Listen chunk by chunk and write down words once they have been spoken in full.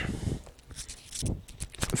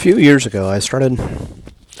few years ago, I started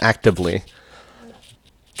actively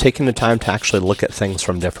taking the time to actually look at things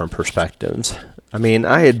from different perspectives. I mean,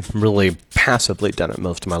 I had really passively done it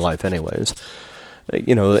most of my life anyways.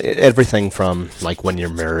 Everything from like when you're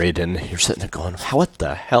married and you're sitting there going, what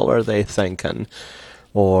the hell are they thinking?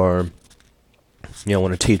 Or,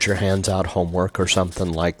 when a teacher hands out homework or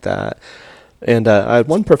something like that. And I had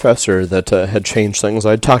one professor that had changed things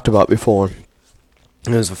I'd talked about before.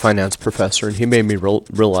 He was a finance professor, and he made me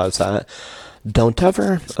realize that don't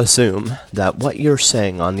ever assume that what you're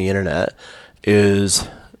saying on the internet is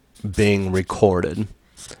being recorded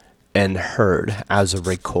and heard as a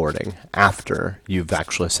recording after you've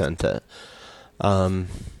actually sent it. I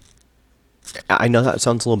know that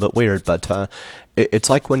sounds a little bit weird, but it's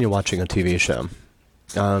like when you're watching a TV show.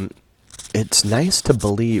 It's nice to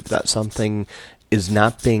believe that something is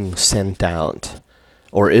not being sent out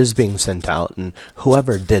or is being sent out, and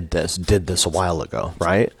whoever did this a while ago,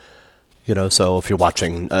 right? So if you're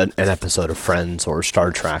watching an episode of Friends or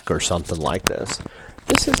Star Trek or something like this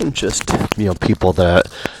isn't just, people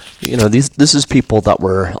that, this is people that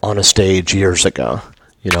were on a stage years ago,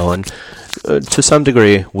 and to some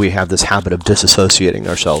degree we have this habit of disassociating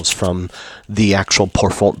ourselves from the actual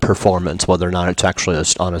performance, whether or not it's actually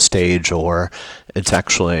on a stage or it's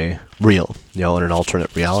actually real, in an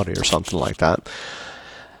alternate reality or something like that.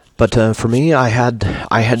 But for me, I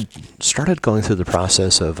had started going through the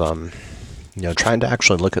process of trying to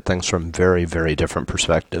actually look at things from very, very different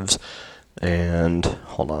perspectives. And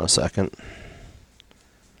hold on a second.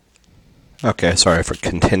 Okay, sorry for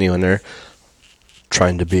continuing there.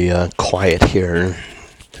 Trying to be quiet here.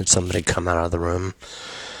 Did somebody come out of the room?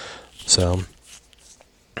 So,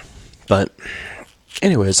 but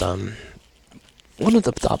anyways, one of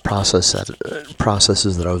the thought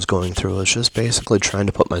processes that I was going through was just basically trying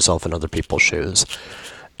to put myself in other people's shoes,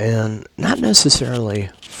 and not necessarily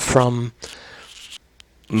from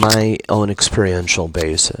my own experiential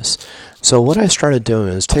basis. So what I started doing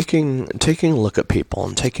is taking a look at people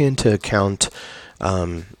and taking into account.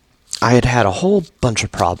 I had a whole bunch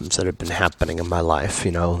of problems that had been happening in my life,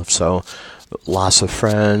 so loss of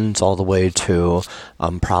friends, all the way to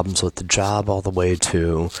problems with the job, all the way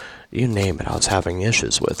to, you name it, I was having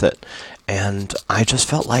issues with it. And I just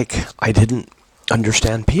felt like I didn't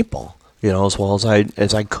understand people, as well as I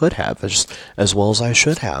could have, as well as I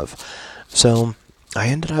should have. So I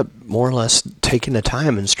ended up more or less taking the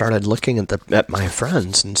time and started looking at my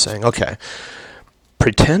friends and saying, okay,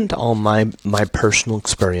 pretend all my personal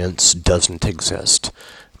experience doesn't exist.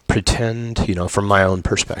 Pretend, from my own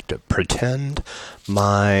perspective, pretend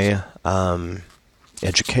my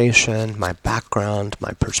education, my background,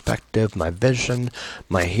 my perspective, my vision,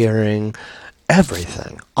 my hearing,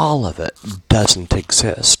 everything, all of it doesn't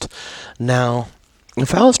exist. Now,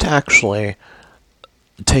 if I was to actually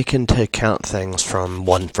take into account things from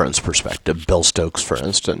one friend's perspective, Bill Stokes, for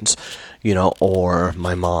instance, or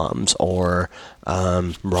my mom's, or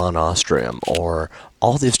Ron Ostrom, or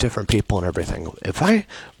all these different people and everything. If I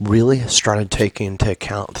really started taking into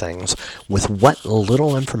account things with what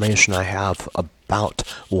little information I have about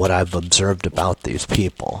what I've observed about these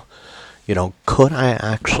people, could I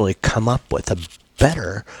actually come up with a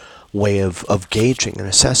better way of gauging and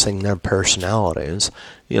assessing their personalities,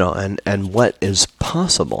 and what is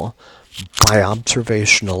possible by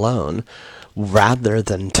observation alone, rather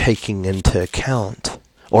than taking into account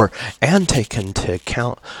the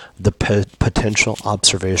potential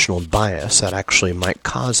observational bias that actually might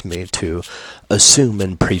cause me to assume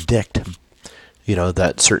and predict,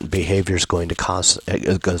 that certain behavior is going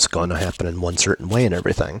to happen in one certain way and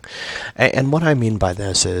everything. And what I mean by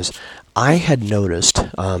this is, I had noticed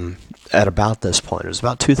at about this point, it was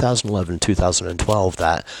about 2011, 2012,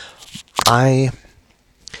 that I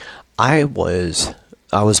was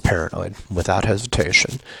paranoid without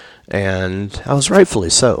hesitation, and I was rightfully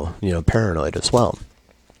so, paranoid as well.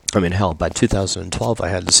 I mean, hell, by 2012, I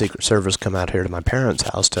had the Secret Service come out here to my parents'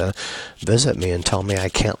 house to visit me and tell me I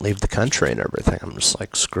can't leave the country and everything. I'm just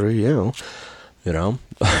like, screw you,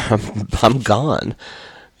 I'm gone.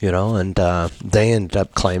 And they ended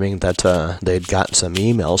up claiming that they'd gotten some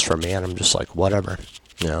emails from me, and I'm just like, whatever,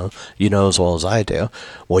 you know as well as I do.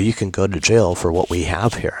 Well, you can go to jail for what we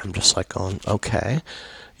have here. I'm just like going, okay,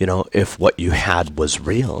 if what you had was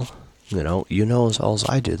real, as well as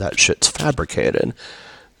I do, that shit's fabricated,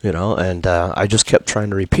 and I just kept trying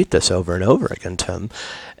to repeat this over and over again to him.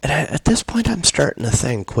 And at this point, I'm starting to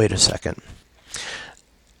think, wait a second.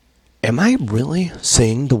 Am I really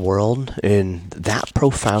seeing the world in that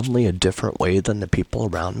profoundly a different way than the people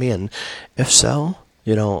around me? And if so,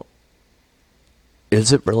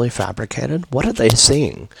 is it really fabricated? What are they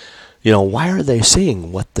seeing? Why are they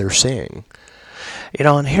seeing what they're seeing?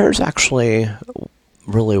 And here's actually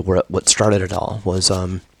really where what started it all was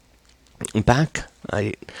back.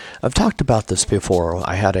 I've talked about this before.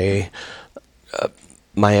 I had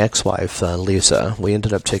my ex-wife Lisa. We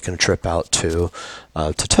ended up taking a trip out to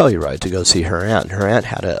Telluride to go see her aunt. Her aunt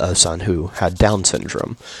had a son who had Down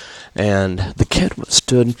syndrome, and the kid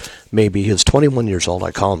stood maybe he was 21 years old.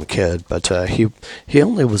 I call him a kid, but he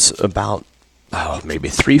only was about maybe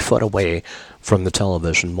 3 foot away from the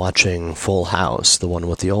television watching Full House, the one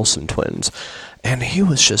with the Olsen twins, and he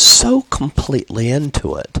was just so completely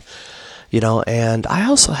into it. And I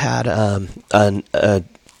also had a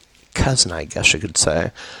cousin, I guess you could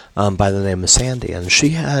say, by the name of Sandy, and she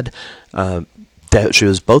had she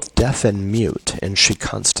was both deaf and mute, and she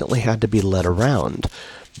constantly had to be led around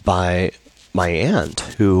by my aunt,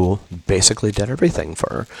 who basically did everything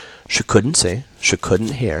for her. She couldn't see, she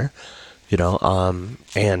couldn't hear,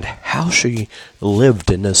 and how she lived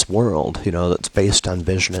in this world, that's based on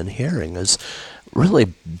vision and hearing is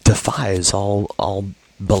really defies all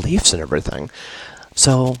beliefs and everything.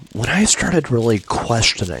 So when I started really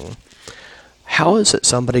questioning, how is it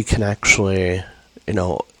somebody can actually,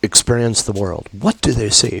 experience the world? What do they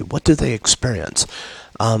see? What do they experience?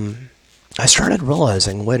 I started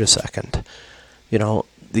realizing, wait a second,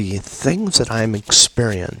 the things that I'm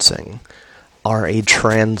experiencing are a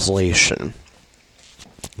translation.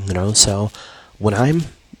 So when I'm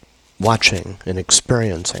watching and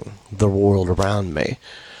experiencing the world around me,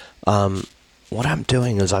 what I'm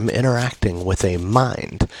doing is I'm interacting with a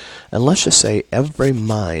mind. And let's just say every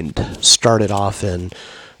mind started off in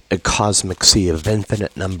a cosmic sea of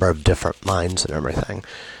infinite number of different minds and everything.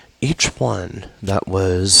 Each one that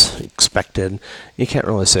was expected, you can't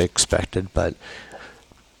really say expected, but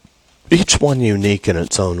each one unique in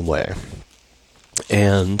its own way.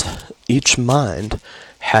 And each mind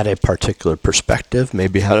had a particular perspective,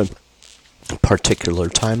 maybe had a particular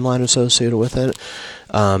timeline associated with it.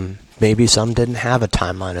 Maybe some didn't have a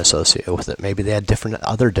timeline associated with it. Maybe they had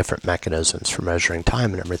other different mechanisms for measuring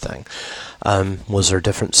time and everything. Was there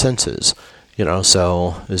different senses?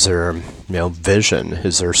 So is there, vision?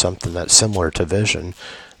 Is there something that's similar to vision,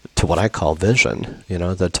 to what I call vision?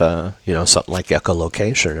 Something like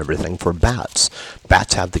echolocation and everything for bats.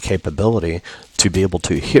 Bats have the capability to be able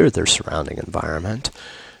to hear their surrounding environment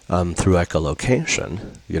through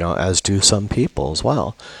echolocation, as do some people as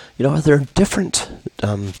well. There are different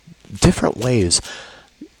ways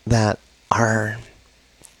that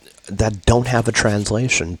don't have a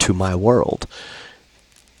translation to my world.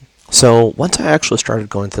 So once I actually started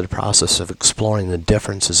going through the process of exploring the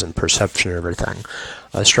differences in perception and everything,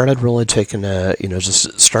 I started really taking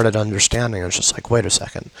just started understanding. It's just like, wait a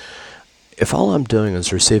second. If all I'm doing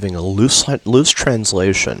is receiving a loose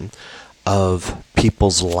translation of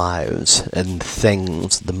people's lives and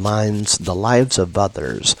things, the lives of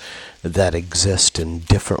others that exist in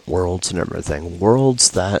different worlds and everything,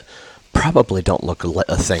 worlds that probably don't look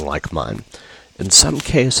a thing like mine. In some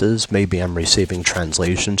cases, maybe I'm receiving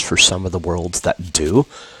translations for some of the worlds that do,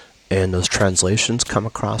 and those translations come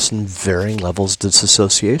across in varying levels of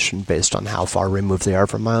disassociation based on how far removed they are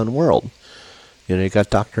from my own world. You got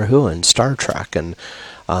Doctor Who and Star Trek and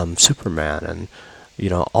Superman and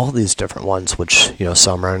all these different ones, which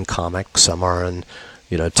some are in comics, some are in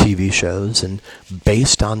TV shows, and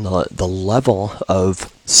based on the level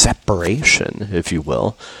of separation, if you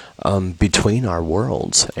will, between our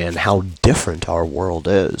worlds and how different our world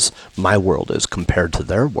is, my world is compared to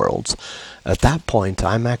their worlds. At that point,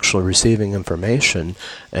 I'm actually receiving information,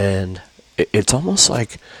 and it's almost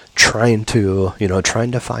like trying to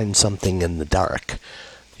find something in the dark.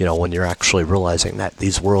 When you're actually realizing that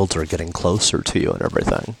these worlds are getting closer to you and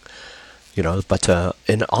everything. But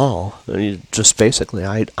in all, just basically,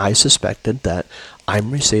 I suspected that I'm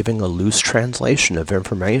receiving a loose translation of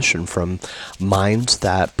information from minds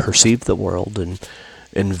that perceive the world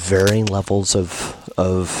in varying levels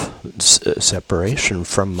of separation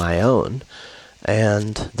from my own.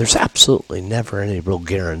 And there's absolutely never any real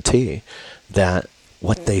guarantee that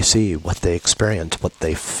what they see, what they experience, what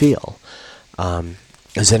they feel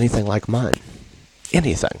is anything like mine.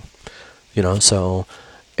 Anything. So,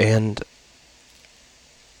 and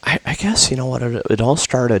I guess, it all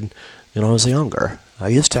started, when I was younger. I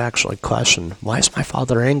used to actually question, why is my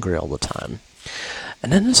father angry all the time?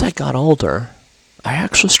 And then as I got older, I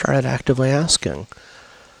actually started actively asking,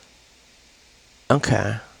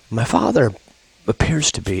 okay, my father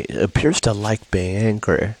appears to like being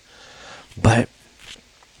angry, but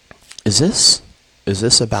is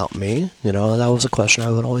this about me? That was a question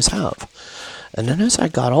I would always have. And then as I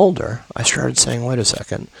got older, I started saying, wait a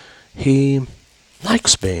second, he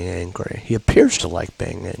likes being angry. He appears to like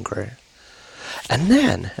being angry. And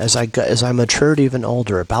then, as I matured even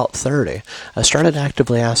older, about 30, I started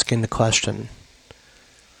actively asking the question,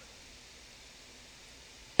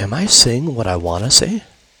 am I seeing what I want to see?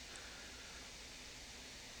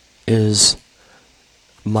 Is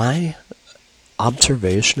my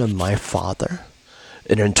observation of my father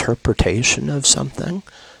an interpretation of something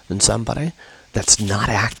in somebody that's not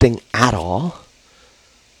acting at all?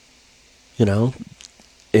 You know,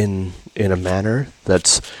 in a manner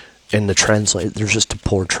that's in the translate, there's just a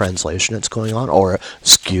poor translation that's going on, or a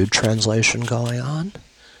skewed translation going on.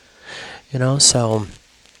 You know, so,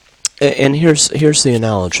 and here's the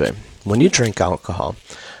analogy. When you drink alcohol,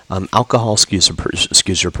 alcohol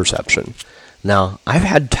skews your perception. Now, I've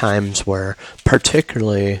had times where,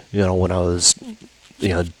 particularly, when I was,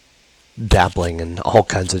 dabbling in all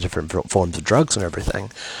kinds of different forms of drugs and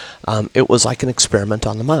everything, it was like an experiment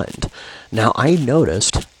on the mind. Now, I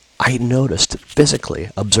noticed physically,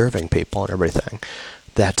 observing people and everything,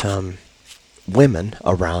 that women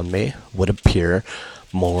around me would appear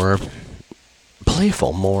more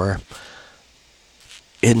playful, more,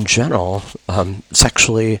 in general,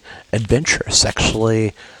 sexually adventurous,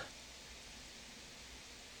 sexually,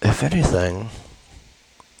 if anything,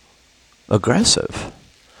 aggressive.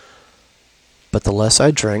 But the less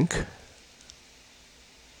I drink,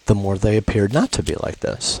 the more they appeared not to be like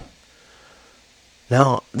this.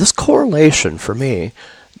 Now, this correlation for me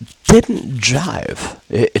didn't jive.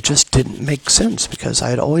 It just didn't make sense, because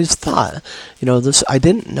I had always thought, I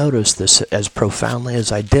didn't notice this as profoundly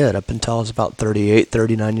as I did up until I was about 38,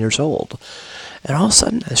 39 years old. And all of a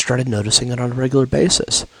sudden, I started noticing it on a regular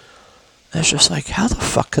basis. And it's just like, how the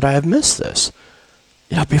fuck could I have missed this?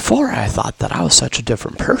 Before I thought that I was such a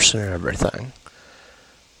different person and everything.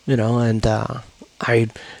 And I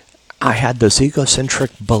had this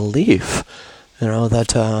egocentric belief,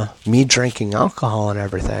 that me drinking alcohol and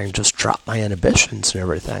everything just dropped my inhibitions and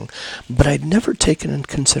everything. But I'd never taken into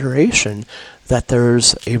consideration that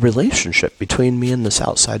there's a relationship between me and this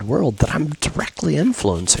outside world, that I'm directly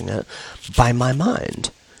influencing it by my mind.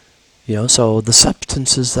 So the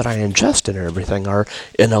substances that I ingest and everything are,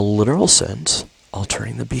 in a literal sense,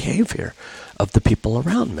 altering the behavior of the people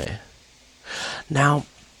around me. Now,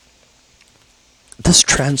 this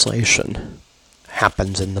translation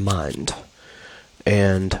happens in the mind.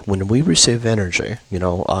 And when we receive energy,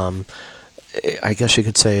 I guess you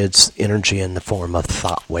could say it's energy in the form of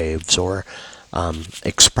thought waves, or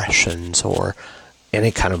expressions, or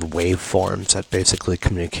any kind of waveforms that basically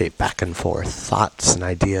communicate back and forth. Thoughts and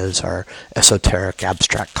ideas are esoteric,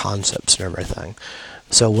 abstract concepts and everything.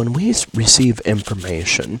 So when we receive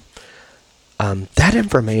information, that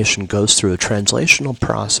information goes through a translational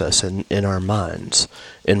process in our minds,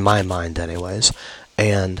 in my mind anyways,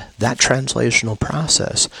 and that translational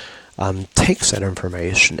process takes that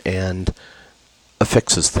information and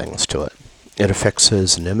affixes things to it. It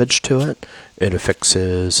affixes an image to it. It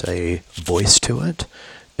affixes a voice to it.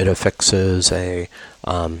 It affixes a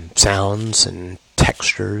sounds and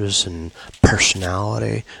textures and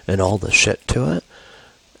personality and all the shit to it.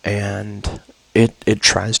 And it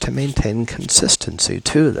tries to maintain consistency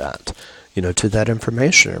to that, to that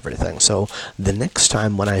information and everything. So the next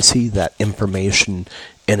time when I see that information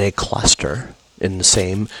in a cluster, in the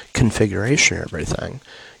same configuration and everything,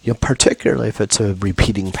 particularly if it's a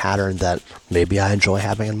repeating pattern that maybe I enjoy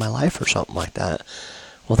having in my life or something like that,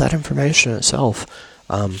 well, that information itself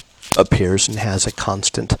appears and has a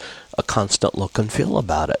constant look and feel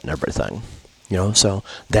about it and everything. So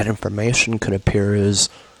that information could appear as,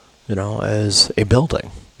 as a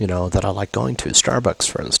building, that I like going to, Starbucks,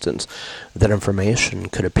 for instance. That information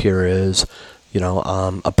could appear as,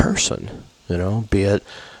 a person, be it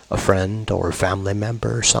a friend or a family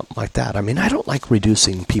member or something like that. I mean, I don't like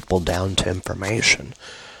reducing people down to information,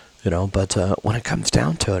 but when it comes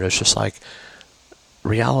down to it, it's just like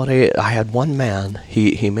reality. I had one man,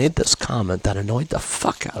 he made this comment that annoyed the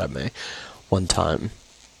fuck out of me one time,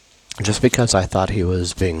 just because I thought he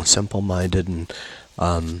was being simple-minded and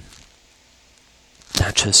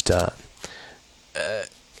not just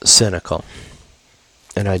cynical.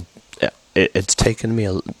 And it's taken me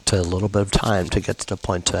a little bit of time to get to the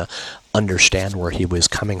point to understand where he was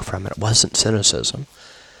coming from. It wasn't cynicism.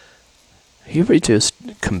 He reduced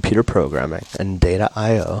computer programming and data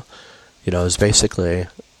I/O. Is basically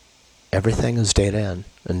everything is data in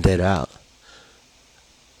and data out.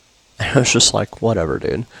 And I was just like, whatever,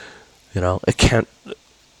 dude. It can't.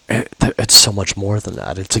 It's so much more than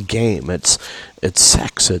that. It's a game. It's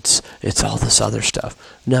sex. It's all this other stuff.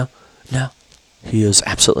 No. He is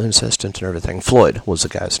absolutely insistent and everything. Floyd was the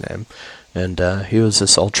guy's name. And he was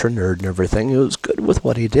this ultra nerd and everything. He was good with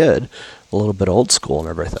what he did. A little bit old school and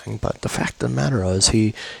everything. But the fact of the matter is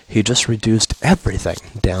he just reduced everything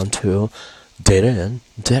down to data in,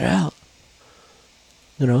 data out.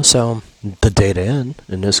 So the data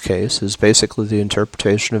in this case, is basically the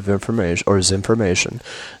interpretation of information, or is information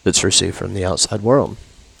that's received from the outside world.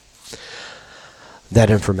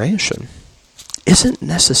 That information isn't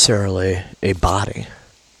necessarily a body,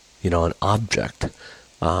 an object,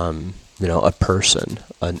 a person,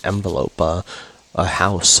 an envelope, a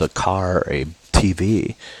house, a car, a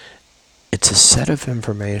TV. It's a set of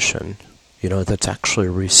information, that's actually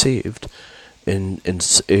received in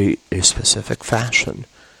a specific fashion.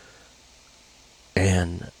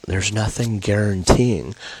 And there's nothing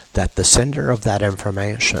guaranteeing that the sender of that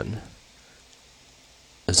information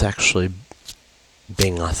is actually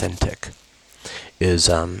being authentic, is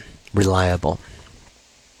reliable.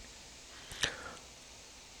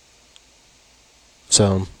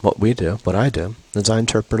 So what I do, is I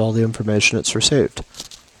interpret all the information it's received.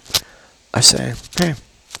 I say, hey,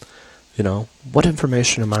 what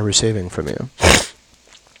information am I receiving from you?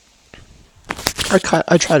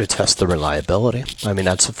 I try to test the reliability. I mean,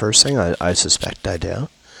 that's the first thing I suspect I do.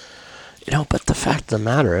 But the fact of the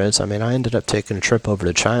matter is, I ended up taking a trip over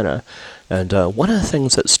to China, and one of the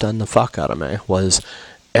things that stunned the fuck out of me was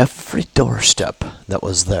every doorstep that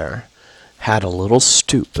was there had a little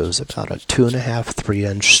stoop. It was about a 2.5,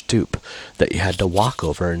 3-inch stoop that you had to walk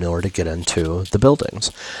over in order to get into the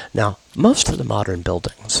buildings. Now, most of the modern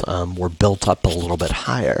buildings were built up a little bit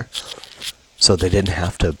higher, so they didn't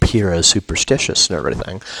have to appear as superstitious and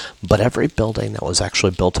everything. But every building that was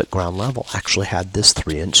actually built at ground level actually had this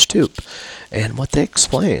 3-inch stoop. And what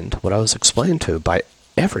I was explained to by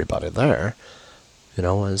everybody there,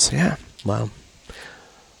 was, yeah, well,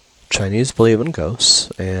 Chinese believe in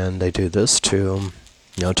ghosts, and they do this to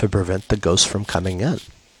prevent the ghosts from coming in.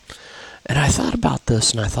 And I thought about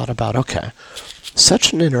this, and I thought about, okay,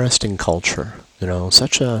 such an interesting culture,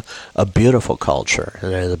 such a beautiful culture.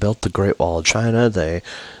 And they built the Great Wall of China. They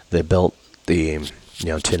built the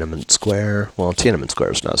Tiananmen Square. Well, Tiananmen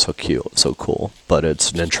Square is not so cool, but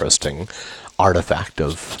it's an interesting artifact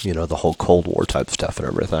of the whole Cold War type stuff and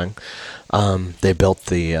everything. They built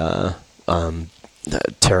the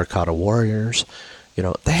terracotta warriors.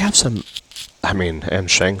 They have some. And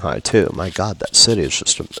Shanghai too. My God, that city is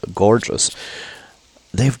just gorgeous.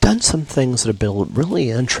 They've done some things that have been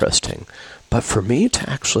really interesting, but for me to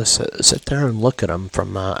actually sit there and look at them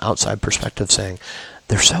from an outside perspective, saying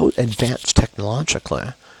they're so advanced technologically,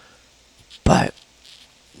 but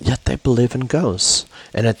yet they believe in ghosts.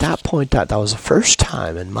 And at that point, that was the first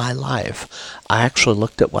time in my life I actually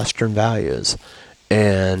looked at Western values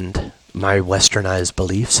and my westernized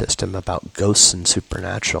belief system about ghosts and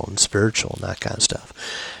supernatural and spiritual and that kind of stuff.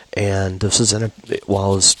 And this is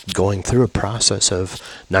while I was going through a process of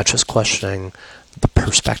not just questioning the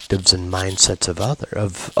perspectives and mindsets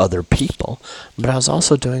of other people, but I was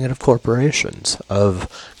also doing it of corporations,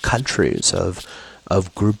 of countries, of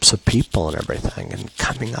groups of people and everything, and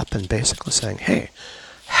coming up and basically saying, hey,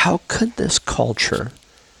 how could this culture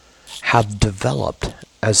have developed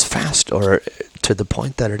as fast or to the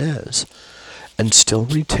point that it is and still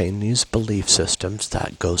retain these belief systems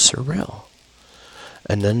that ghosts are real?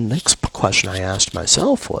 And then the next question I asked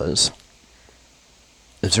myself was,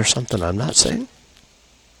 is there something I'm not seeing?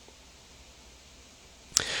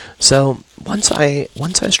 So once I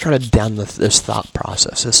started down this thought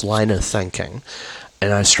process, this line of thinking,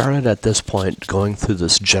 and I started at this point going through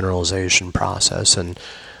this generalization process, and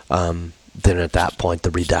then at that point the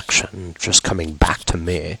reduction, just coming back to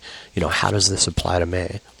me, how does this apply to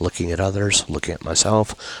me? Looking at others, looking at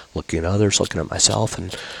myself, looking at others, looking at myself,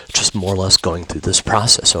 and just more or less going through this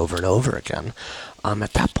process over and over again.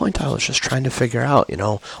 At that point I was just trying to figure out,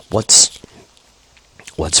 what's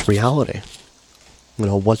reality?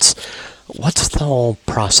 What's the whole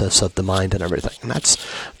process of the mind and everything? And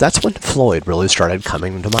that's when Floyd really started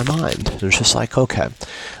coming into my mind. It was just like, okay,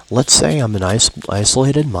 let's say I'm an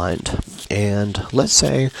isolated mind, and let's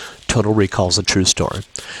say Total Recall is a true story.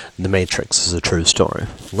 The Matrix is a true story.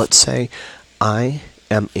 Let's say I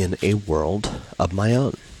am in a world of my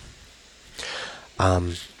own.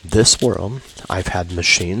 This world, I've had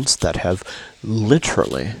machines that have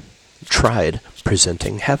literally tried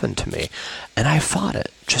presenting heaven to me, and I fought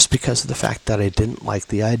it just because of the fact that I didn't like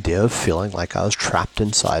the idea of feeling like I was trapped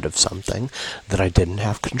inside of something that I didn't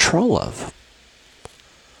have control of.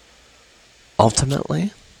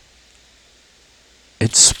 Ultimately,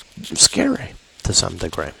 it's scary to some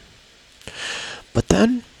degree. But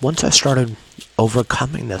then, once I started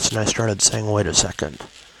overcoming this and I started saying, wait a second,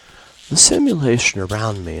 the simulation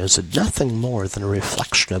around me is nothing more than a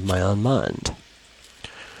reflection of my own mind.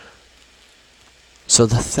 So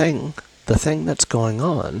the thing that's going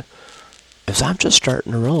on is I'm just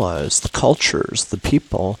starting to realize the cultures, the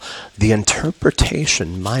people, the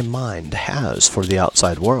interpretation my mind has for the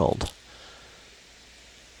outside world.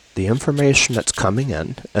 The information that's coming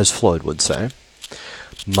in, as Floyd would say,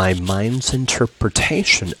 my mind's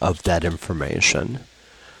interpretation of that information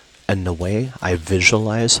and the way I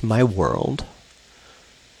visualize my world.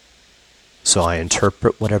 So I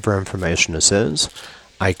interpret whatever information this is.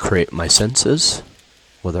 I create my senses,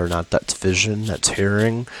 whether or not that's vision, that's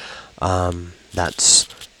hearing, that's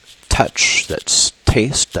touch, that's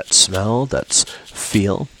taste, that's smell, that's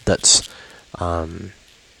feel, that's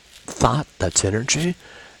thought, that's energy.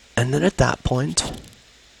 And then at that point,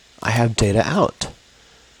 I have data out.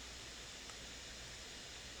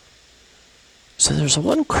 So there's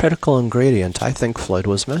one critical ingredient I think Floyd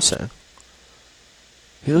was missing.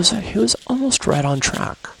 He was almost right on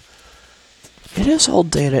track. It is all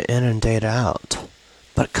data in and data out,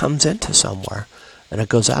 but it comes into somewhere and it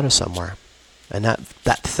goes out of somewhere. And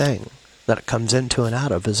that thing that it comes into and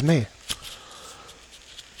out of is me.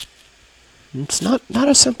 It's not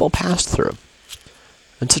a simple pass-through.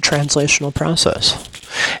 It's a translational process.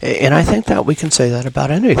 And I think that we can say that about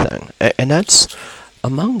anything. And that's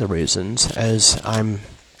among the reasons, as I'm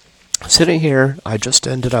sitting here, I just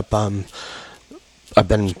ended up, I've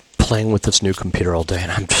been playing with this new computer all day,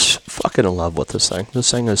 and I'm just fucking in love with this thing. This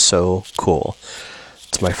thing is so cool.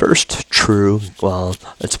 It's my first true, well,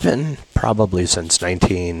 it's been probably since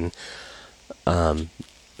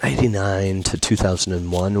 1999 to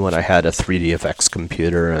 2001 when I had a 3DFX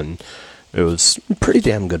computer, and it was a pretty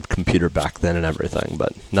damn good computer back then and everything,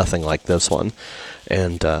 but nothing like this one.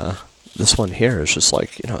 And this one here is just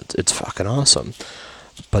like, it's fucking awesome.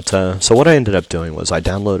 But so what I ended up doing was I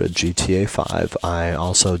downloaded GTA 5. I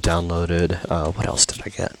also downloaded, what else did I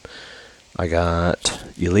get? I got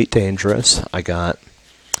Elite Dangerous. I got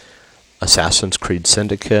Assassin's Creed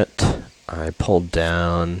Syndicate. I pulled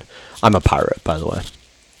down, I'm a pirate, by the way,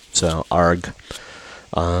 so ARG.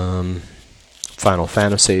 Final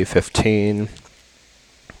Fantasy 15,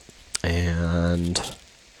 and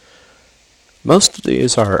most of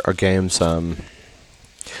these are games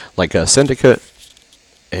like Syndicate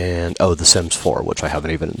and, The Sims 4, which I haven't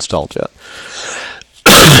even installed yet.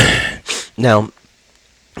 Now,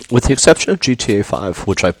 with the exception of GTA 5,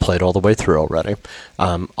 which I've played all the way through already,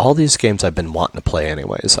 all these games I've been wanting to play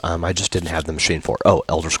anyways. I just didn't have the machine for.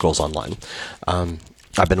 Elder Scrolls Online.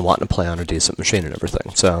 I've been wanting to play on a decent machine and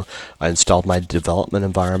everything. So I installed my development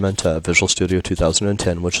environment, Visual Studio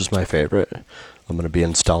 2010, which is my favorite. I'm going to be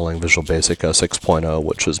installing Visual Basic 6.0,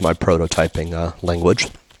 which is my prototyping language.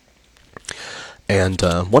 And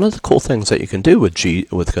one of the cool things that you can do with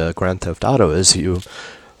Grand Theft Auto is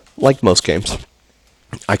like most games,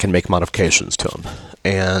 I can make modifications to them.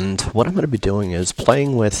 And what I'm going to be doing is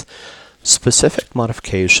playing with specific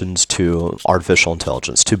modifications to artificial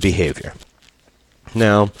intelligence, to behavior.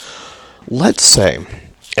 Now, let's say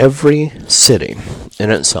every city in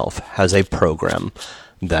itself has a program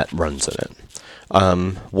that runs in it.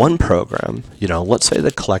 One program, let's say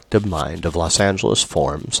the collective mind of Los Angeles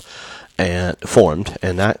formed, and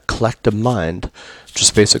that collective mind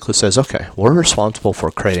just basically says, okay, we're responsible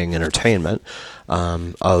for creating entertainment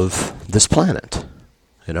of this planet.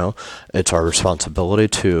 It's our responsibility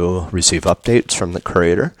to receive updates from the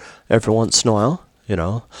creator every once in a while,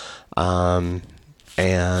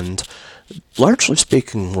 and largely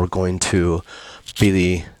speaking, we're going to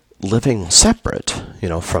be living separate,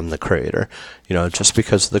 from the creator, just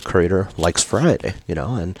because the creator likes variety,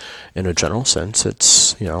 and in a general sense,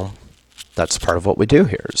 it's, that's part of what we do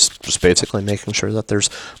here, is just basically making sure that there's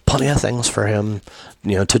plenty of things for him,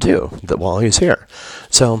 to do that while he's here.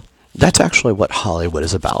 So that's actually what Hollywood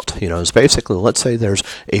is about, is basically, let's say there's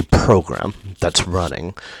a program that's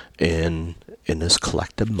running in this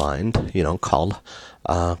collective mind, called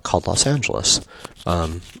Los Angeles,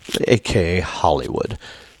 aka Hollywood.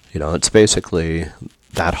 It's basically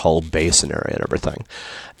that whole basin area and everything.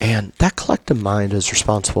 And that collective mind is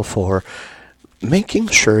responsible for making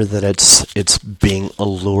sure that it's being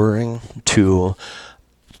alluring to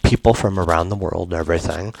people from around the world and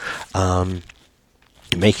everything.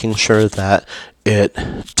 Making sure that it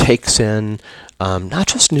takes in not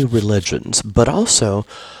just new religions, but also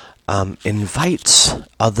invites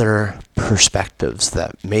other perspectives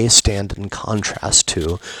that may stand in contrast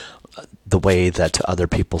to the way that other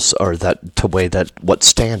people, or that to way that what's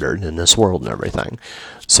standard in this world and everything.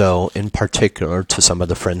 So in particular to some of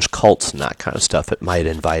the fringe cults and that kind of stuff, it might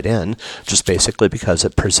invite in just basically because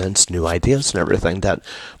it presents new ideas and everything that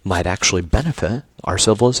might actually benefit our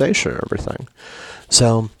civilization and everything.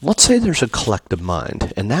 So let's say there's a collective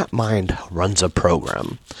mind, and that mind runs a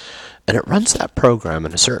program. And it runs that program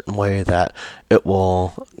in a certain way that it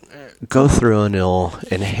will go through and it'll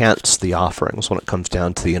enhance the offerings when it comes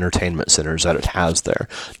down to the entertainment centers that it has there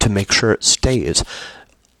to make sure it stays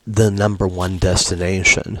the number one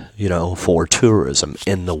destination, for tourism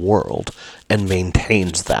in the world, and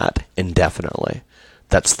maintains that indefinitely.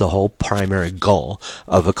 That's the whole primary goal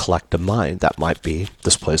of a collective mind. That might be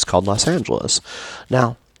this place called Los Angeles.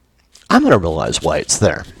 Now, I'm going to realize why it's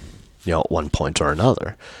there, at one point or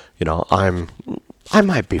another. I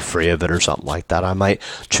might be free of it or something like that. I might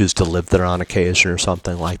choose to live there on occasion or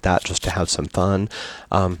something like that just to have some fun.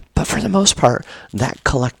 But for the most part, that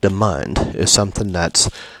collective mind is something that's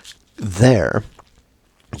there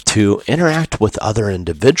to interact with other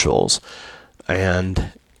individuals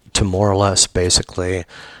and to more or less basically,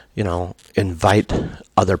 invite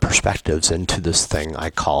other perspectives into this thing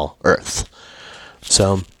I call Earth.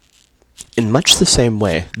 So, in much the same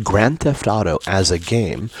way, Grand Theft Auto as a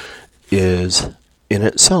game is in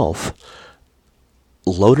itself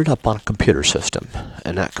loaded up on a computer system.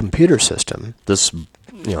 And that computer system, this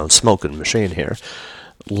smoking machine here,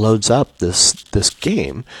 loads up this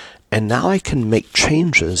game, and now I can make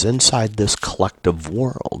changes inside this collective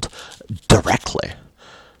world directly.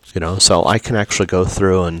 So I can actually go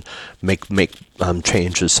through and make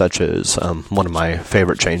changes, such as one of my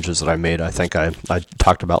favorite changes that I made, I think I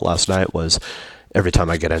talked about last night, was every time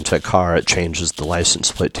I get into a car, it changes the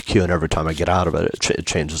license plate to Q, and every time I get out of it, it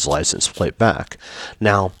changes the license plate back.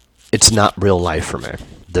 Now, it's not real life for me.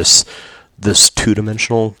 This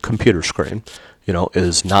two-dimensional computer screen,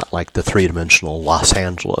 is not like the three-dimensional Los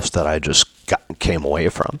Angeles that I just came away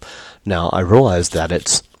from. Now, I realize that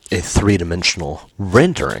it's a three-dimensional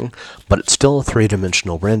rendering, but it's still a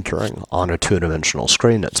three-dimensional rendering on a two-dimensional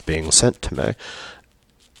screen that's being sent to me.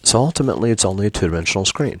 So ultimately, it's only a two-dimensional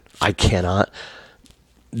screen. I cannot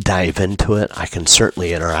dive into it. I can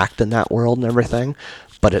certainly interact in that world and everything,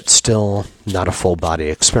 but it's still not a full-body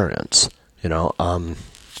experience. Not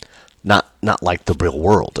like the real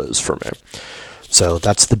world is for me. So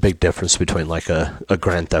that's the big difference between like a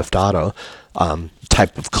Grand Theft Auto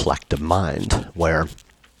type of collective mind, where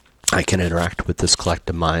I can interact with this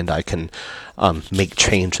collective mind. I can make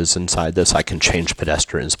changes inside this. I can change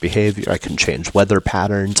pedestrians' behavior. I can change weather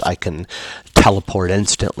patterns. I can teleport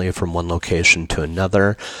instantly from one location to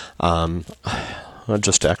another. I'll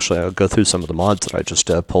go through some of the mods that I just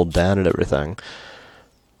pulled down and everything.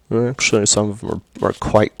 Actually, some of them are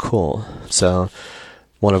quite cool. So,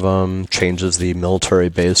 one of them changes the military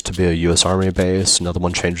base to be a U.S. Army base. Another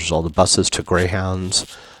one changes all the buses to Greyhounds.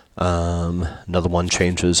 Another one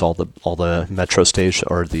changes all the metro station,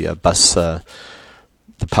 or the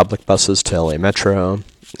public buses to LA Metro.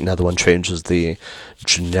 Another one changes the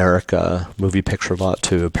generic movie picture lot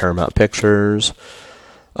to Paramount Pictures.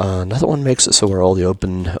 Another one makes it so where all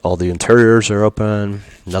the interiors are open.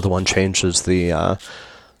 Another one changes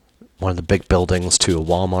one of the big buildings to a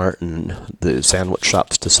Walmart, and the sandwich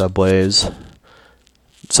shops to Subway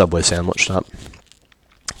sandwich shop.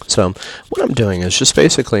 So what I'm doing is just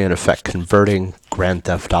basically, in effect, converting Grand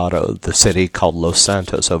Theft Auto, the city called Los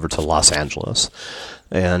Santos, over to Los Angeles.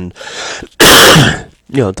 And,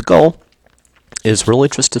 the goal is really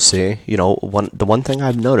just to see, the one thing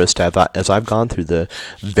I've noticed as I've gone through the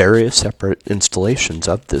various separate installations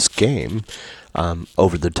of this game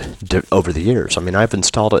over the years. I mean, I've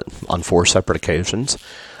installed it on 4 separate occasions.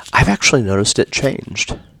 I've actually noticed it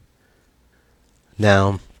changed.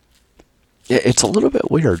 Now, it's a little bit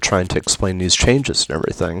weird trying to explain these changes and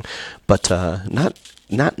everything, but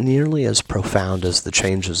not nearly as profound as the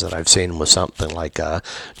changes that I've seen with something like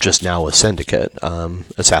just now with Syndicate,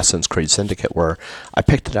 Assassin's Creed Syndicate, where I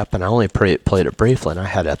picked it up and I only played it briefly, and I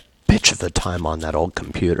had a bitch of a time on that old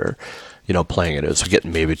computer, playing it. It was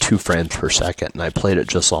getting maybe 2 frames per second, and I played it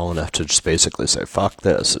just long enough to just basically say, fuck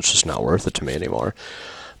this, it's just not worth it to me anymore.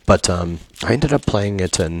 But I ended up playing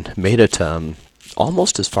it and made it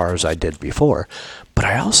almost as far as I did before, but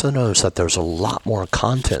I also noticed that there's a lot more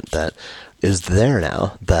content that is there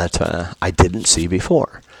now that I didn't see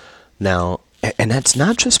before. Now, and that's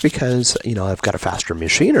not just because, I've got a faster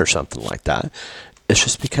machine or something like that. It's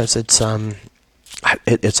just because it's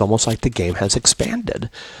almost like the game has expanded.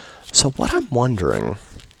 So what I'm wondering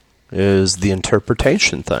is the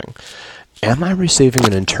interpretation thing. Am I receiving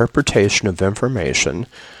an interpretation of information,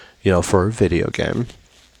 for a video game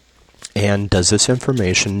And does this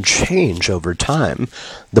information change over time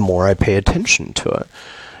the more I pay attention to it?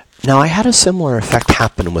 Now, I had a similar effect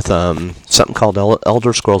happen with something called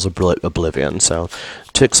Elder Scrolls Oblivion. So,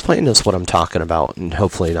 to explain this, what I'm talking about, and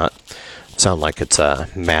hopefully not sound like it's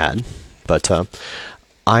mad, but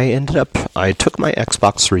I took my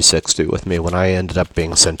Xbox 360 with me when I ended up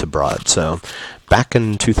being sent abroad. So, back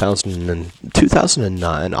in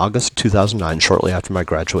 2009, August 2009, shortly after my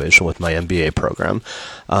graduation with my MBA program,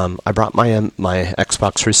 I brought my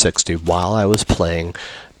Xbox 360 while I was playing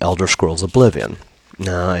Elder Scrolls Oblivion.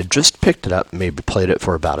 Now, I just picked it up, maybe played it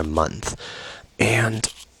for about a month,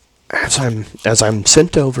 and as I'm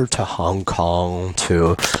sent over to Hong Kong,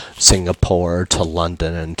 to Singapore, to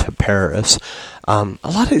London, and to Paris, a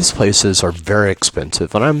lot of these places are very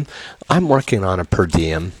expensive, and I'm working on a per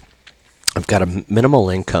diem. I've got a minimal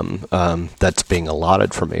income that's being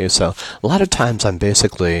allotted for me, so a lot of times I'm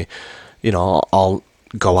basically, I'll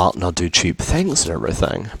go out and I'll do cheap things and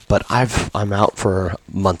everything. But I'm out for a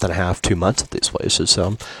month and a half, 2 months at these places,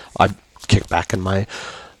 so I kick back in my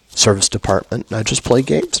service department and I just play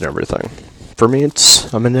games and everything. For me,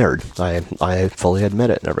 I'm a nerd. I fully admit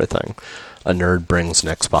it and everything. A nerd brings an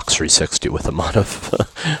Xbox 360 with him on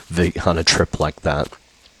a trip like that.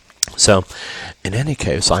 So, in any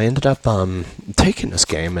case, I ended up taking this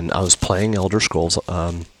game, and I was playing Elder Scrolls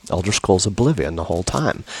Oblivion the whole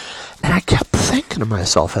time. And I kept thinking to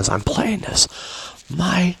myself as I'm playing this,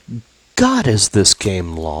 my God, is this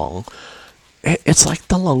game long? It's like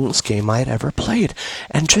the longest game I had ever played.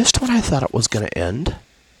 And just when I thought it was going to end,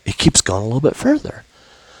 it keeps going a little bit further.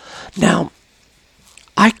 Now,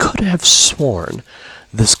 I could have sworn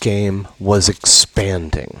this game was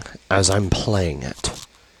expanding as I'm playing it.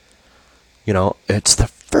 It's the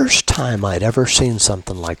first time I'd ever seen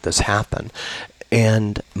something like this happen.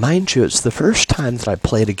 And mind you, it's the first time that I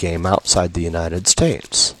played a game outside the United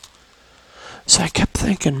States. So I kept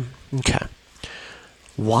thinking, okay,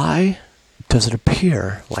 why does it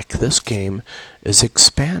appear like this game is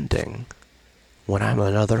expanding when I'm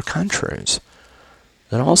in other countries?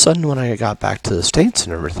 Then all of a sudden, when I got back to the States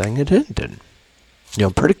and everything, it ended.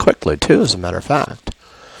 Pretty quickly, too, as a matter of fact.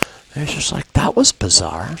 And it's just like, that was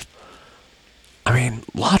bizarre. I mean,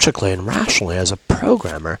 logically and rationally, as a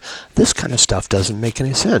programmer, this kind of stuff doesn't make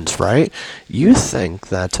any sense, right? You think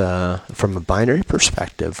that from a binary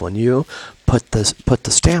perspective, when you put the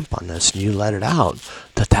stamp on this and you let it out,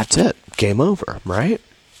 that's it, game over, right?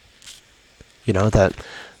 That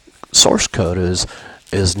source code is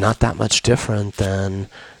not that much different than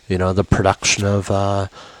the production of a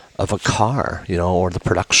car, or the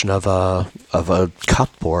production of a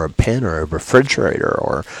cup or a pen or a refrigerator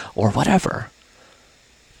or whatever.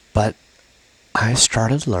 But I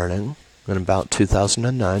started learning in about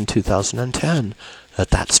 2009, 2010 that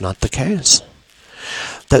that's not the case.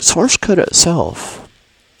 That source code itself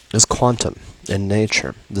is quantum in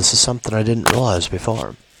nature. This is something I didn't realize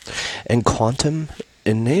before. And quantum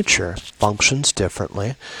in nature functions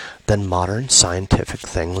differently than modern scientific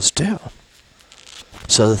things do.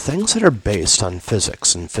 So the things that are based on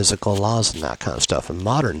physics and physical laws and that kind of stuff, and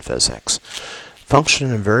modern physics, function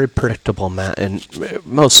in a very predictable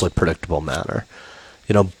mostly predictable manner.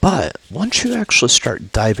 But once you actually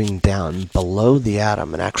start diving down below the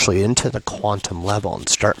atom and actually into the quantum level and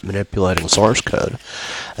start manipulating source code,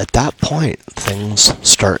 at that point things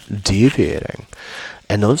start deviating.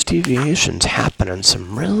 And those deviations happen in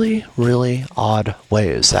some really, really odd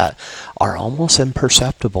ways that are almost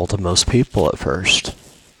imperceptible to most people at first.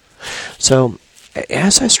 So,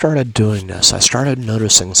 as I started doing this, I started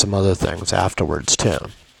noticing some other things afterwards too.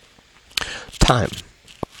 Time.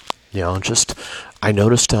 I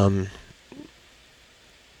noticed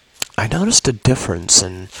a difference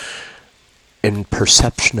in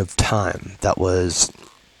perception of time that was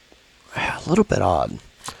a little bit odd.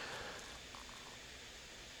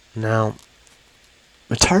 Now,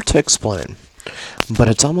 it's hard to explain, but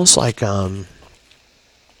it's almost like I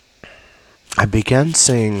began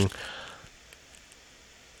seeing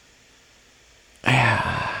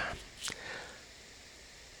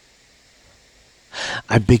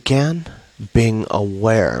I began being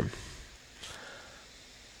aware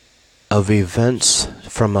of events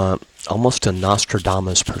from almost a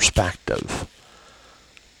Nostradamus perspective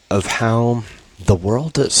of how the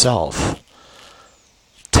world itself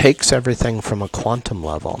takes everything from a quantum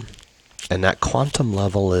level, and that quantum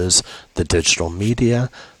level is the digital media,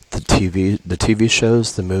 the TV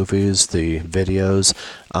shows, the movies, the videos,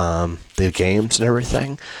 the games and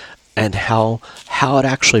everything, and how it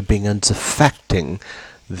actually begins affecting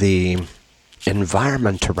the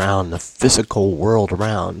environment around, the physical world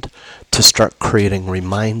around, to start creating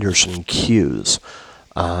reminders and cues,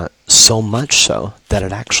 So much so that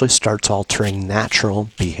it actually starts altering natural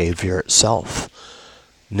behavior itself.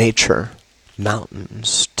 Nature,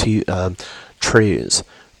 mountains, trees,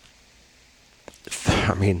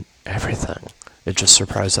 I mean, everything. It just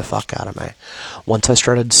surprised the fuck out of me. Once I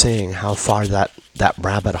started seeing how far that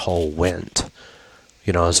rabbit hole went,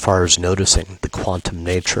 as far as noticing the quantum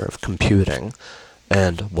nature of computing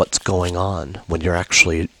and what's going on when you're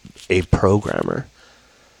actually a programmer,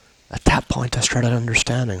 at that point I started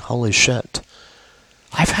understanding, holy shit,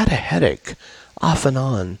 I've had a headache off and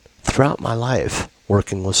on throughout my life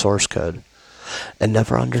working with source code and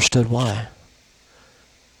never understood why.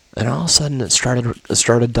 And all of a sudden it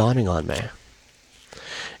started dawning on me.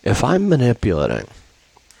 If I'm manipulating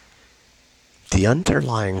the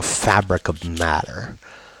underlying fabric of matter,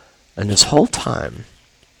 and this whole time,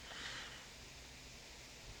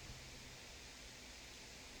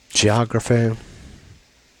 geography,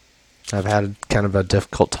 I've had kind of a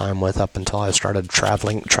difficult time with up until I started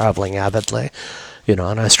traveling avidly, and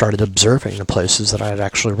I started observing the places that I had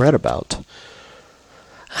actually read about.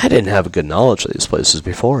 I didn't have a good knowledge of these places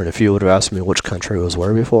before, and if you would have asked me which country was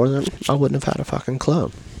where before, then I wouldn't have had a fucking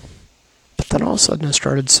clue. But then all of a sudden I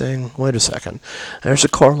started saying, wait a second, there's a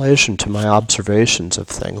correlation to my observations of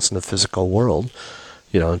things in the physical world,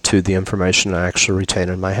 to the information I actually retain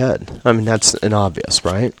in my head. I mean, that's obvious,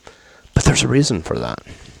 right? But there's a reason for that.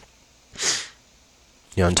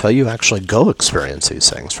 Until you actually go experience these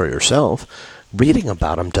things for yourself, reading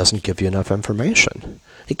about them doesn't give you enough information.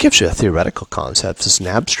 It gives you a theoretical concept, it's an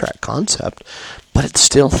abstract concept, but it's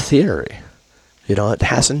still theory. It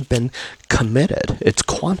hasn't been committed. It's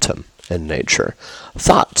quantum in nature.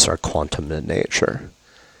 Thoughts are quantum in nature.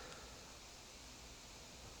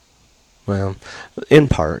 Well, in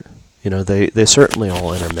part, they certainly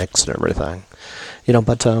all intermix and everything.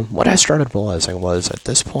 But what I started realizing was at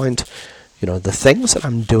this point, the things that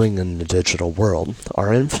I'm doing in the digital world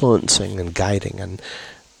are influencing and guiding and,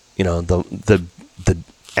 the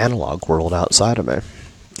analog world outside of me.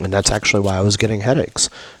 And that's actually why I was getting headaches,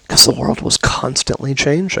 because the world was constantly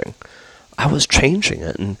changing. I was changing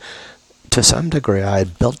it, and to some degree I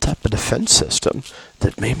had built up a defense system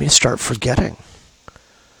that made me start forgetting.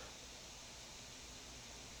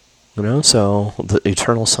 So the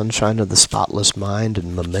Eternal Sunshine of the Spotless Mind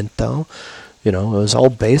and Memento, it was all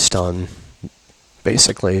based on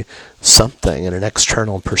basically something in an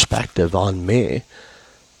external perspective on me,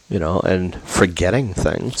 and forgetting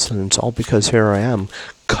things. And it's all because here I am,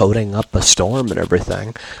 coding up a storm and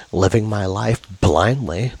everything, living my life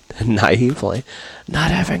blindly and naively,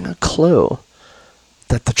 not having a clue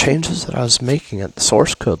that the changes that I was making at the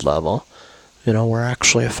source code level, were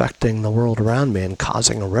actually affecting the world around me and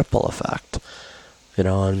causing a ripple effect.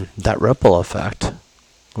 And that ripple effect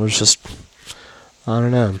was just, I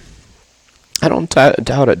don't know. I don't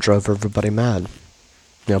doubt it drove everybody mad.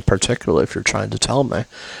 Particularly if you're trying to tell me,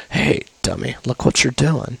 hey, dummy, look what you're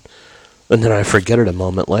doing. And then I forget it a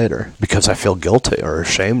moment later because I feel guilty or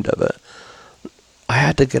ashamed of it. I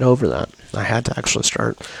had to get over that. I had to actually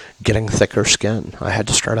start getting thicker skin. I had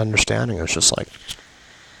to start understanding. It was just like,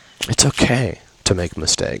 it's okay to make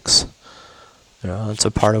mistakes. It's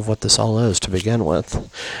a part of what this all is to begin with.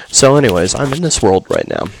 So anyways, I'm in this world right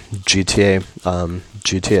now, GTA,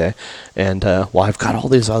 and I've got all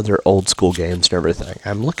these other old school games and everything.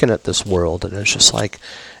 I'm looking at this world, and it's just like,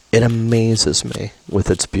 it amazes me with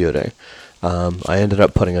its beauty. I ended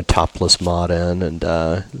up putting a topless mod in, and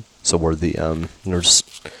so we're there's,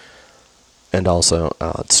 and also,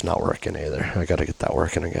 it's not working either. I gotta get that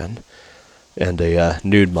working again. And a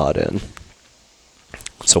nude mod in.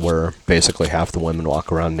 So where basically half the women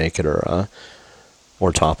walk around naked or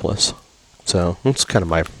topless. So it's kind of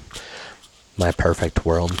my perfect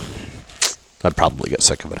world. I'd probably get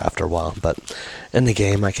sick of it after a while, but in the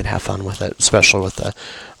game I could have fun with it, especially with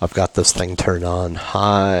I've got this thing turned on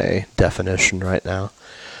high definition right now.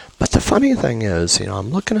 But the funny thing is,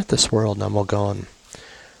 I'm looking at this world and I'm all going,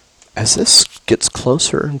 as this gets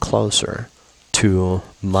closer and closer to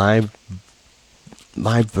my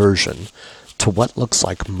version, to what looks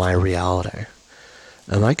like my reality,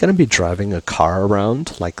 am I going to be driving a car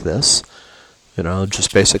around like this?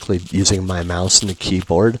 Just basically using my mouse and the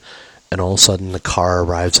keyboard, and all of a sudden the car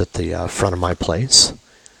arrives at the front of my place.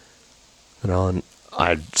 And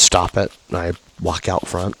I stop it, and I walk out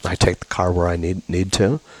front, and I take the car where I need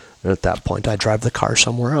to, and at that point I drive the car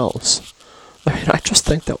somewhere else. I just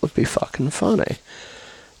think that would be fucking funny.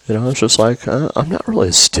 It's just like, I'm not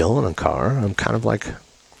really stealing a car, I'm kind of like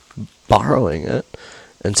borrowing it,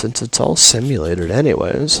 and since it's all simulated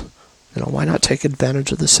anyways, why not take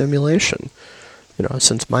advantage of the simulation?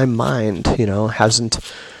 Since my mind, hasn't,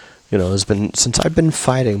 has been, since I've been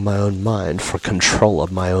fighting my own mind for control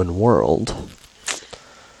of my own world,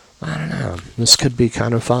 I don't know, this could be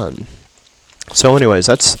kind of fun. So anyways,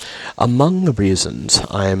 that's among the reasons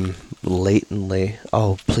I'm latently,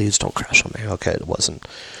 oh, please don't crash on me. Okay, it wasn't.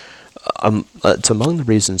 It's among the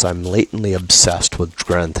reasons I'm latently obsessed with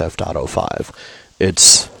Grand Theft Auto 5.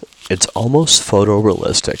 It's almost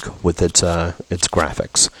photorealistic with its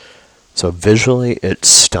graphics. So visually, it's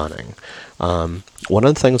stunning. One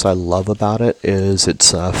of the things I love about it is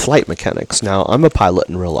its flight mechanics. Now, I'm a pilot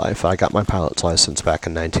in real life. I got my pilot's license back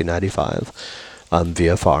in 1995,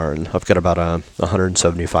 VFR, and I've got about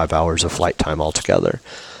 175 hours of flight time altogether.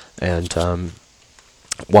 And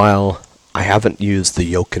while I haven't used the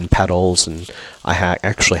yoke and pedals, and I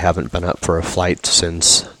actually haven't been up for a flight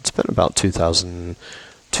since, it's been about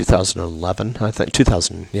 2011, I think.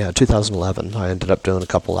 2011. I ended up doing a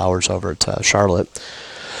couple hours over at Charlotte.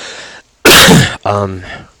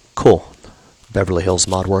 Cool. Beverly Hills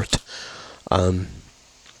mod worked. I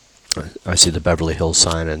see the Beverly Hills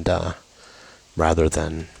sign, and rather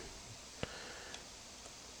than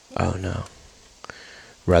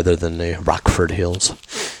the Rockford Hills.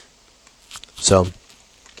 So,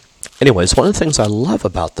 anyways, one of the things I love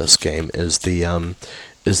about this game is the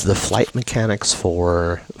flight mechanics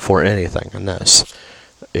for anything, and this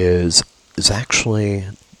is actually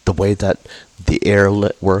the way that the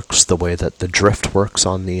airlit works, the way that the drift works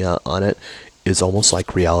on it is almost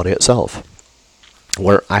like reality itself.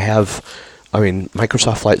 Where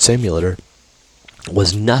Microsoft Flight Simulator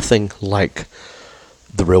was nothing like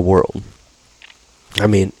the real world. I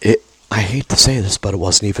mean, I hate to say this, but it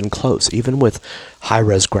wasn't even close. Even with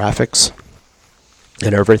high-res graphics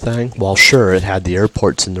and everything, while sure it had the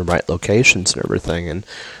airports in the right locations and everything, and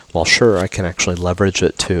while sure I can actually leverage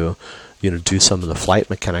it to, do some of the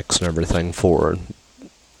flight mechanics and everything for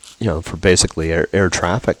basically air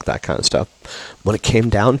traffic, that kind of stuff, when it came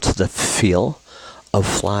down to the feel of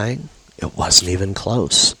flying, it wasn't even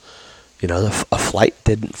close. A flight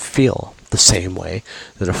didn't feel the same way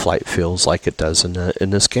that a flight feels like it does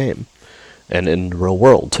in this game, and in the real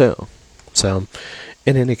world too. So,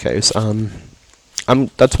 in any case, that's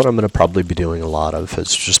what I'm going to probably be doing a lot of.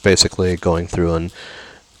 It's just basically going through and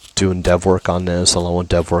doing dev work on this, along with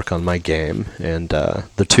dev work on my game, and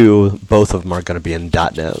both of them are going to be in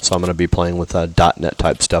 .NET. So I'm going to be playing with .NET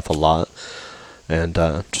type stuff a lot, and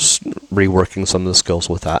just reworking some of the skills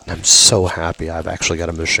with that. And I'm so happy I've actually got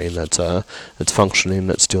a machine that's functioning,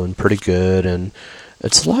 that's doing pretty good, and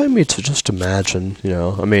it's allowing me to just imagine,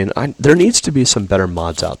 there needs to be some better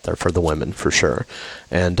mods out there for the women, for sure.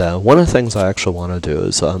 And one of the things I actually want to do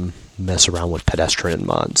is mess around with pedestrian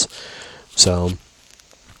mods. So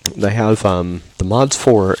they have the mods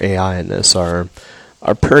for AI in this are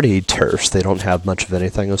pretty terse. They don't have much of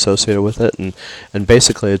anything associated with it, and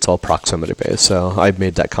basically it's all proximity based. So I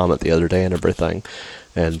made that comment the other day and everything,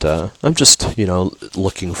 and I'm just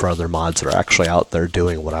looking for other mods that are actually out there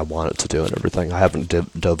doing what I want it to do and everything. I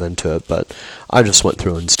haven't dove into it, but I just went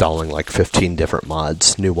through installing like 15 different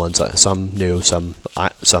mods, new ones, some new, some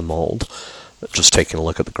old, just taking a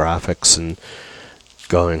look at the graphics and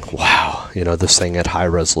going, wow, this thing at high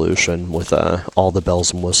resolution with all the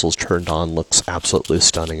bells and whistles turned on looks absolutely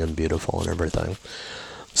stunning and beautiful and everything.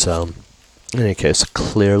 So, in any case,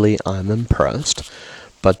 clearly I'm impressed.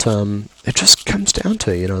 But it just comes down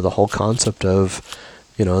to, the whole concept of,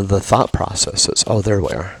 the thought processes. Oh, there we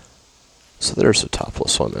are. So there's the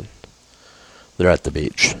topless women. They're at the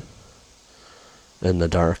beach. In the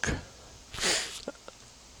dark.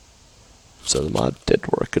 So the mod did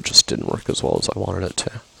work, it just didn't work as well as I wanted it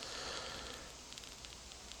to.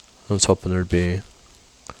 I was hoping there'd be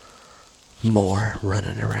more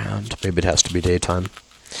running around. Maybe it has to be daytime.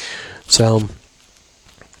 So,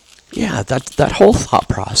 yeah, that whole thought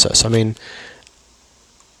process. I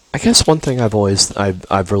guess one thing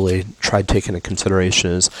I've really tried taking into consideration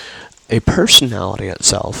is a personality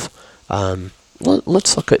itself.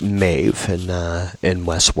 Let's look at Maeve in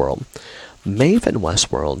Westworld. Maeve in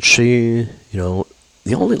Westworld, she,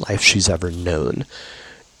 the only life she's ever known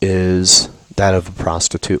is that of a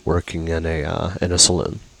prostitute working in a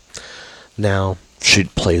saloon. Now, she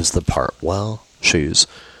plays the part well. She's,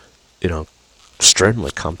 extremely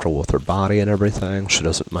comfortable with her body and everything. She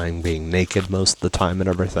doesn't mind being naked most of the time and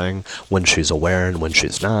everything, when she's aware and when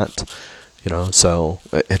she's not. So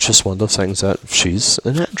it's just one of those things that she's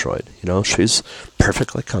an android. She's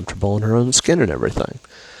perfectly comfortable in her own skin and everything.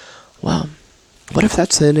 Well, what if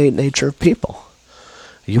that's the innate nature of people?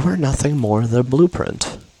 You are nothing more than a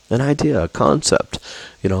blueprint. an idea, a concept,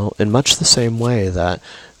 in much the same way that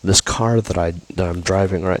this car that I'm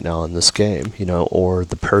driving right now in this game, or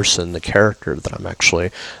the person, the character that I'm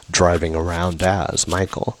actually driving around as,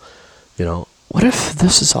 Michael, what if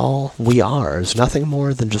this is all we are? Is nothing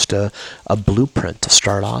more than just a blueprint to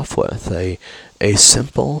start off with, a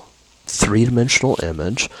simple three-dimensional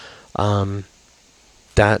image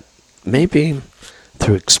that maybe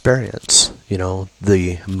through experience,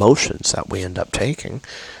 the emotions that we end up taking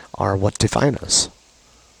are what define us.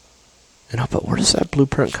 But where does that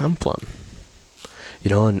blueprint come from?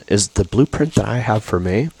 And is the blueprint that I have for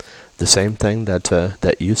me the same thing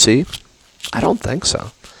that you see? I don't think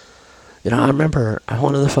so. I remember,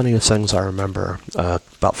 one of the funniest things I remember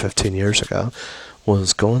about 15 years ago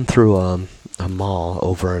was going through a mall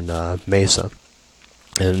over in Mesa,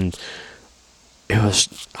 and it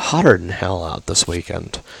was hotter than hell out this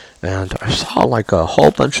weekend, and I saw like a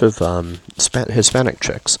whole bunch of Hispanic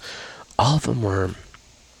chicks. All of them were,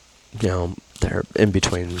 they're in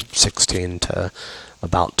between 16 to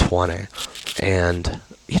about 20, and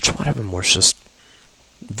each one of them was just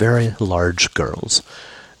very large girls.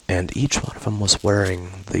 And each one of them was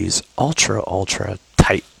wearing these ultra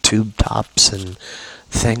tight tube tops and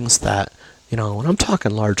things that, when I'm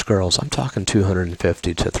talking large girls, I'm talking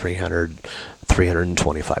 250 to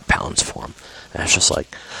 325 pounds for them. And it's just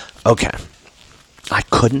like, okay, I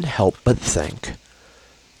couldn't help but think,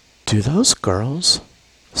 do those girls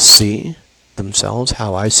see themselves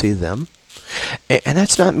how I see them? And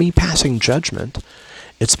that's not me passing judgment.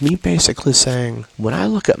 It's me basically saying, when I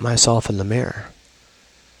look at myself in the mirror,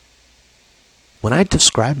 when I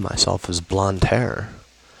describe myself as blonde hair,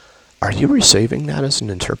 are you receiving that as an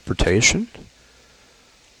interpretation?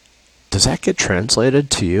 Does that get translated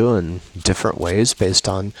to you in different ways based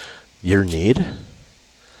on your need?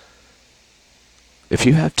 If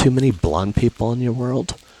you have too many blonde people in your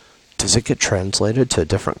world, does it get translated to a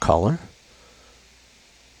different color?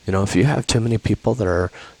 If you have too many people that are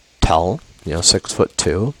tall,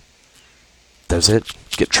 6'2", does it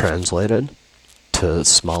get translated to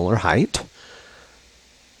smaller height?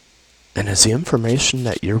 And is the information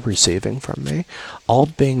that you're receiving from me all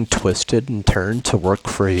being twisted and turned to work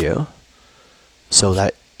for you so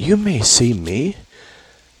that you may see me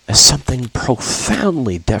as something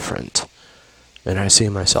profoundly different than I see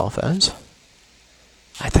myself as?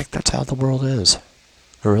 I think that's how the world is.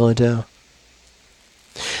 I really do.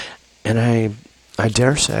 And I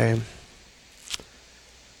dare say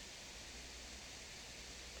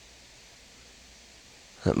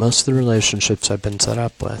that most of the relationships I've been set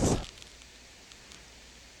up with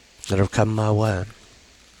that have come my way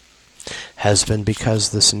has been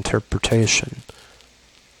because this interpretation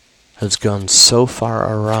has gone so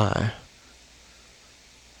far awry,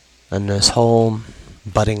 and this whole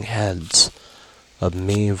butting heads of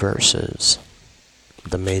me versus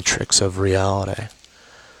the matrix of reality,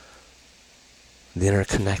 the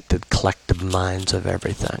interconnected collective minds of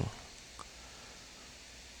everything.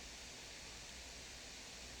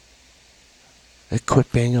 It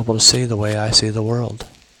quit being able to see the way I see the world.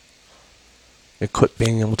 It quit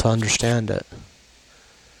being able to understand it.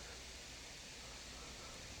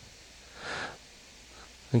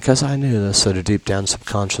 Because I knew this at a deep down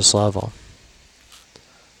subconscious level,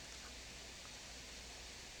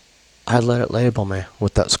 I let it label me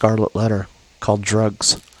with that scarlet letter called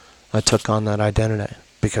drugs. I took on that identity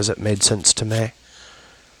because it made sense to me.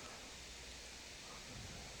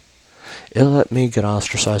 It let me get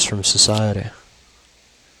ostracized from society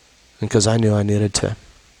because I knew I needed to.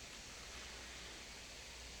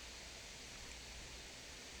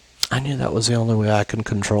 I knew that was the only way I could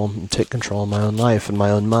take control of my own life and my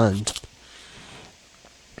own mind.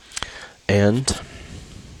 And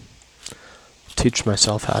teach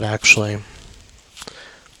myself how to actually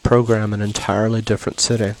program an entirely different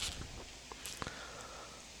city.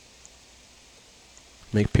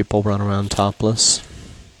 Make people run around topless.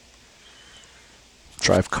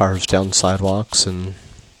 Drive cars down sidewalks and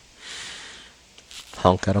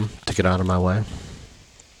honk at them to get out of my way.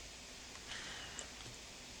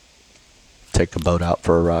 Take a boat out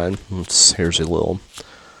for a ride. Here's a little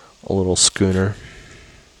schooner.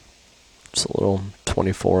 It's a little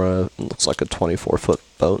 24, looks like a 24-foot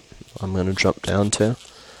boat I'm going to jump down to.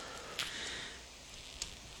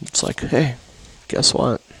 It's like, hey, guess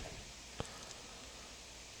what?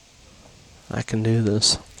 I can do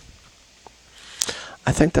this.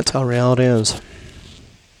 I think that's how reality is.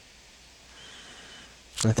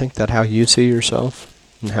 I think that how you see yourself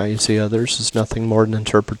and how you see others is nothing more than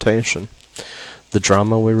interpretation. The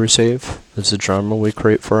drama we receive is the drama we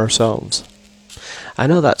create for ourselves. I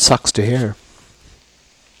know that sucks to hear.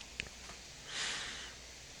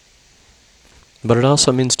 But it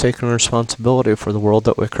also means taking responsibility for the world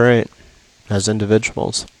that we create as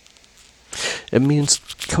individuals. It means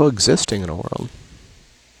coexisting in a world.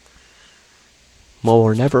 Well,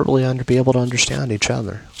 we're never really going to be able to understand each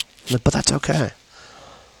other. But that's okay.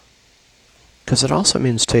 Because it also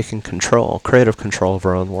means taking control, creative control of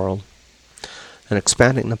our own world, and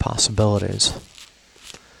expanding the possibilities,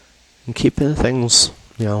 and keeping things,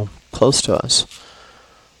 close to us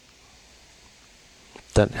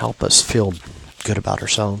that help us feel good about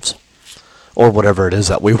ourselves, or whatever it is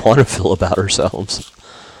that we want to feel about ourselves.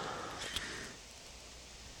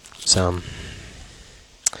 So,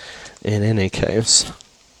 in any case,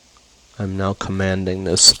 I'm now commanding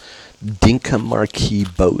this Dinka Marquis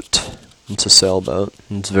boat. It's a sailboat,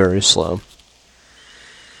 and it's very slow.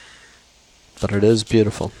 But it is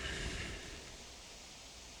beautiful.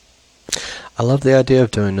 I love the idea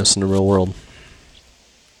of doing this in the real world.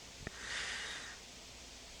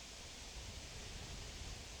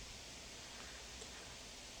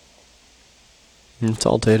 It's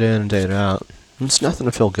all data in and data out. It's nothing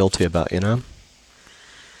to feel guilty about, It's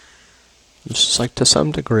just like, to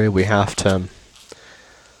some degree, we have to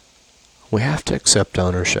accept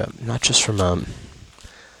ownership, not just from a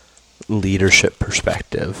leadership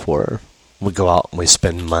perspective, where we go out and we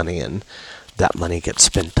spend money and that money gets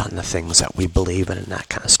spent on the things that we believe in and that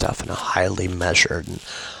kind of stuff, in a highly measured and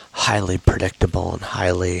highly predictable and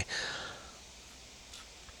highly,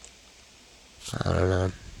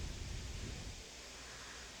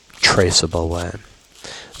 traceable way.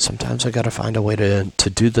 Sometimes we gotta find a way to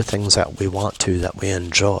do the things that we want to, that we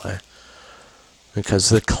enjoy. Because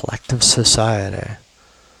the collective society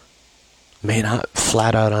may not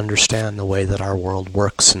flat out understand the way that our world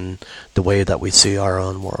works and the way that we see our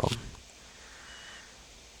own world.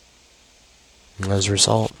 And as a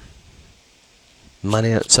result, money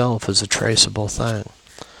itself is a traceable thing.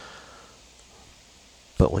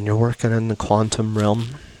 But when you're working in the quantum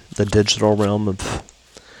realm, the digital realm of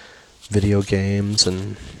video games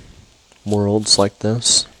and worlds like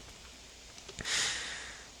this,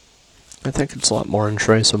 I think it's a lot more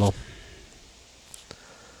untraceable.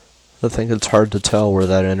 I think it's hard to tell where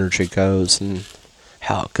that energy goes and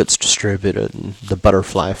how it gets distributed, and the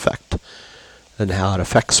butterfly effect, and how it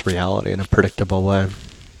affects reality in a predictable way.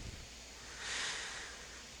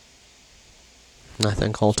 And I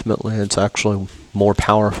think ultimately it's actually more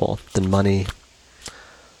powerful than money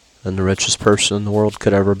and the richest person in the world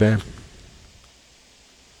could ever be.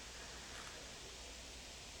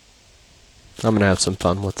 I'm going to have some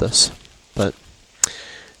fun with this. But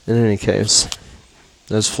in any case,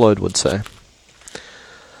 as Floyd would say,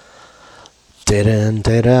 data in,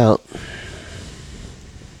 data out.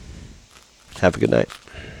 Have a good night.